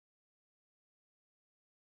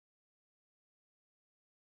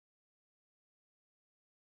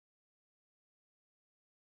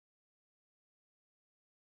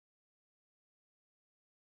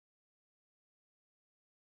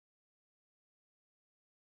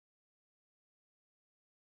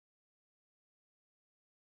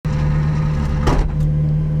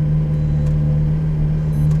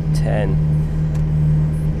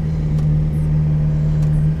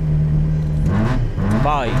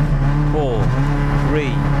5, 4, 3,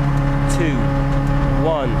 2,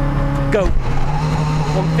 1, go.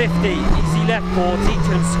 150, easy left 40,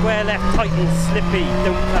 turn square left, tight and slippy,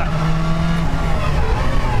 don't cut.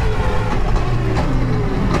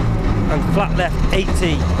 And flat left 80.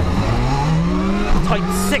 Tight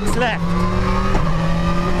 6 left.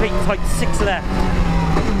 Repeat, tight 6 left.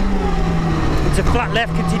 Into flat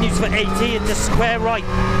left, continues for 80, into square right,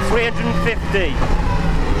 350.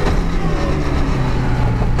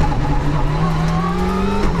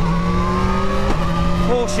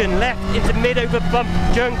 Caution, left into mid over bump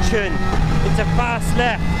junction, into fast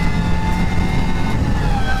left,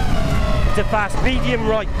 into fast medium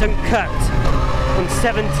right, don't cut,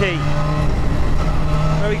 170,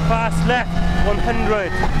 very fast left,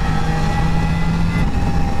 100,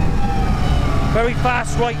 very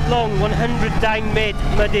fast right long, 100 down mid,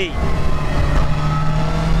 muddy,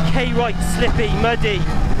 K right slippy, muddy,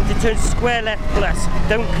 into turn square left plus,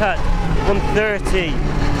 don't cut, 130.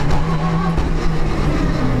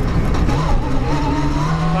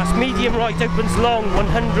 Medium right opens long,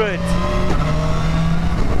 100.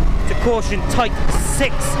 To caution, tight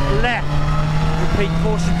 6 left. Repeat,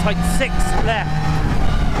 caution, tight 6 left.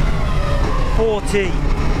 40.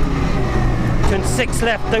 Turn 6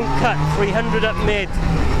 left, don't cut, 300 up mid.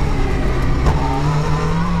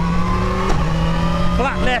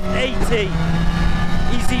 Flat left, 80.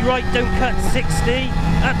 Easy right, don't cut, 60.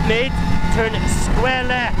 Up mid, turn square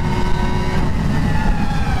left.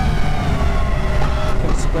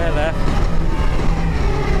 Square left.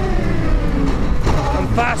 And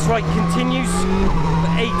fast right continues for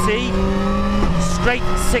 80. Straight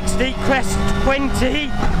 60. Crest 20.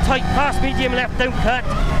 Tight past medium left, don't cut.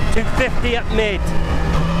 250 up mid.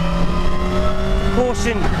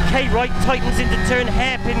 Caution, K right tightens into turn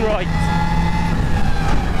hairpin right.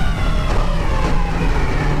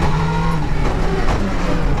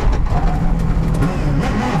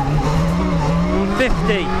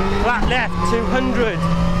 Flat left, 200.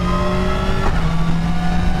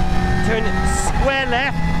 Turn square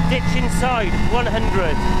left, ditch inside,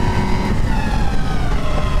 100.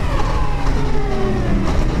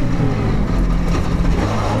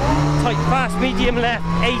 Tight fast, medium left,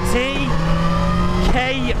 80.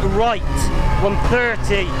 K right,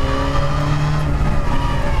 130.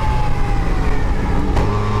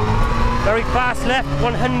 Very fast left,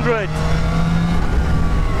 100.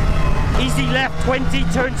 Easy left 20,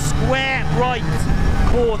 turn square right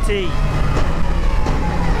 40.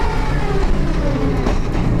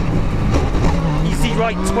 Easy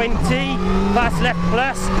right 20, fast left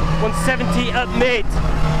plus 170 up mid.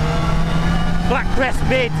 Black crest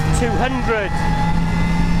mid 200.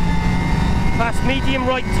 Fast medium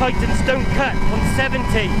right tightens, don't cut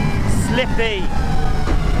 170. Slippy.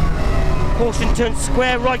 Caution, turn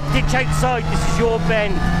square right, ditch outside, this is your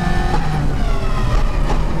bend.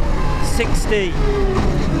 60.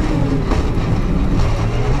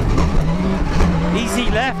 Easy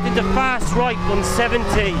left into fast right,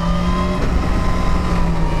 170.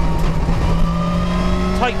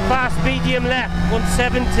 Tight fast medium left,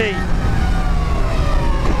 170.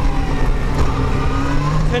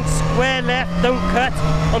 Turn square left, don't cut,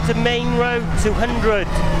 onto main road, 200.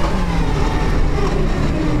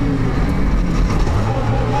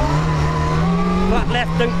 Flat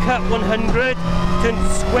left, don't cut, 100. Turn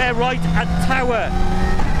square right at tower.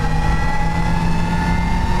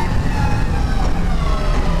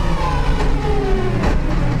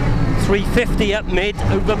 .350 up mid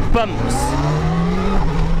over bumps.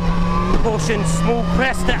 Caution, small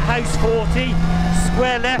crest at house 40.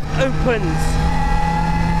 Square left opens.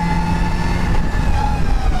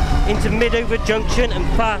 Into mid over junction and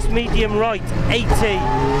fast medium right, 80.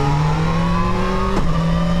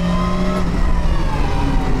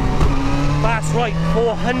 Fast right,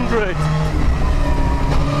 400.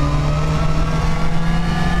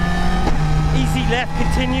 Easy left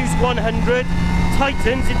continues, 100.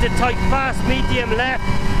 Tightens into tight fast, medium left,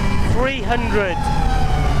 300.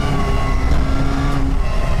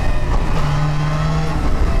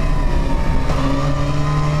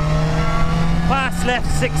 Fast left,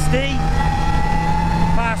 60.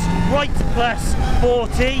 Fast right plus,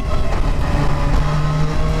 40.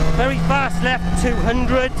 Very fast left,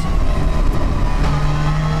 200.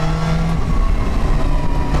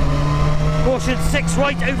 Caution, 6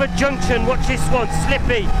 right over junction, watch this one,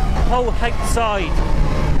 slippy, hole outside.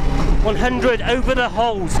 100 over the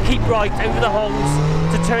holes, keep right over the holes,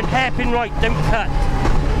 to turn hairpin right, don't cut.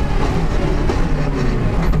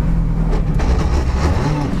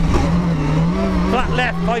 Flat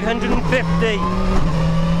left, 550.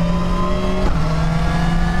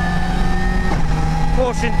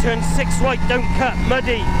 Caution, turn 6 right, don't cut,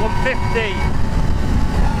 muddy, 150.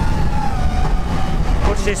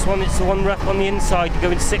 Watch this one, it's the one rough on the inside,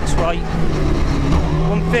 going 6 right.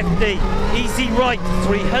 150, easy right,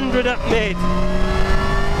 300 up mid.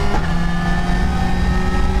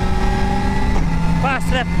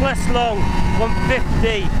 Fast left plus long,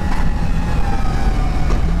 150.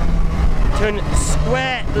 Turn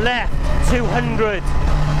square left, 200.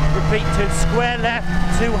 Repeat, turn square left,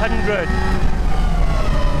 200.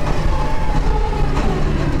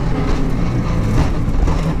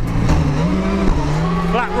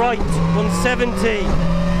 Flat right, 170.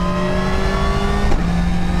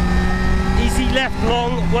 Easy left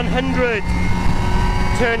long, 100.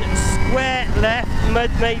 Turn square left,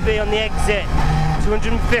 mud maybe on the exit,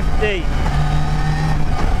 250.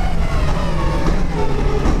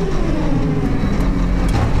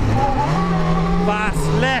 Fast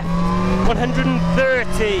left,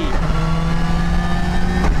 130.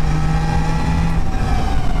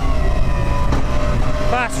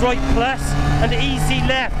 Fast right plus and easy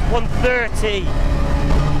left, 130.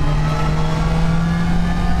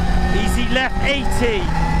 Easy left, 80.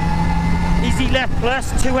 Easy left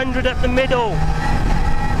plus, 200 up the middle.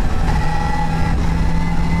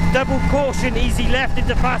 Double caution, easy left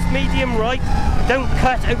into fast medium right. Don't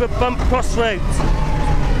cut over bump crossroads.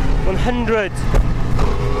 100.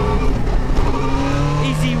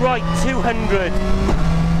 Easy right, 200.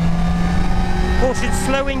 Caution,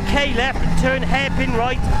 slow in K left, turn hairpin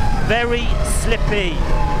right, very slippy.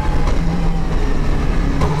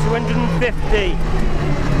 250.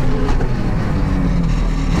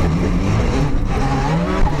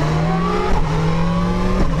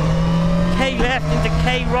 K left into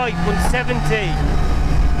K right, 170.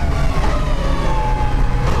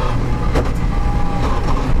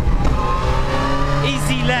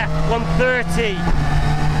 Easy left, 130.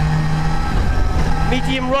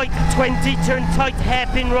 Medium right, 20, turn tight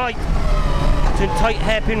hairpin right. Turn tight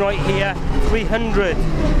hairpin right here, 300.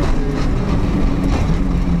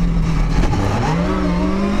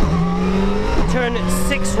 Turn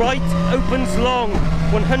 6 right, opens long,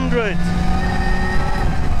 100.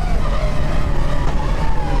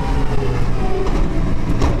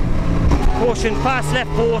 Caution, fast left,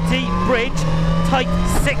 40, bridge, tight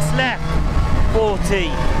 6 left, 40.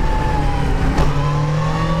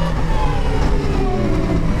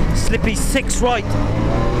 Slippy 6 right,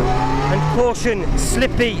 and caution,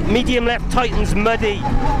 slippy, medium left tightens, muddy.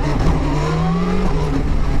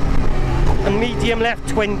 And medium left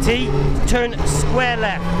 20, turn square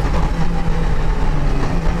left.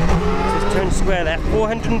 Just turn square left,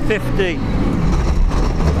 450.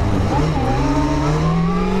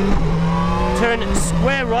 Turn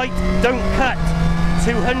square right, don't cut,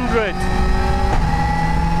 200.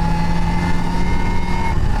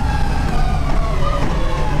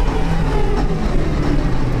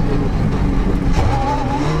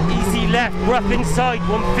 Left, rough inside,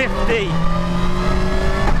 150.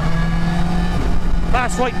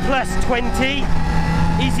 Fast right plus, 20.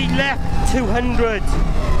 Easy left, 200.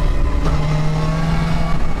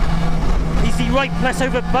 Easy right plus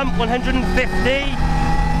over bump, 150.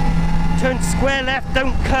 Turn square left,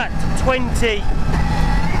 don't cut, 20.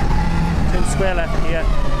 Turn square left here.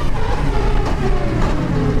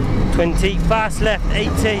 20. Fast left,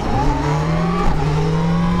 80.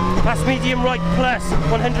 Fast medium right plus,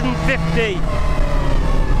 150.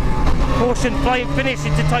 Caution, flying finish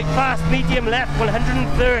into tight fast, medium left,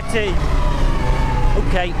 130.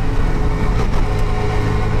 Okay.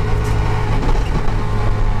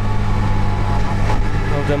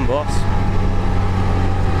 Well done, boss.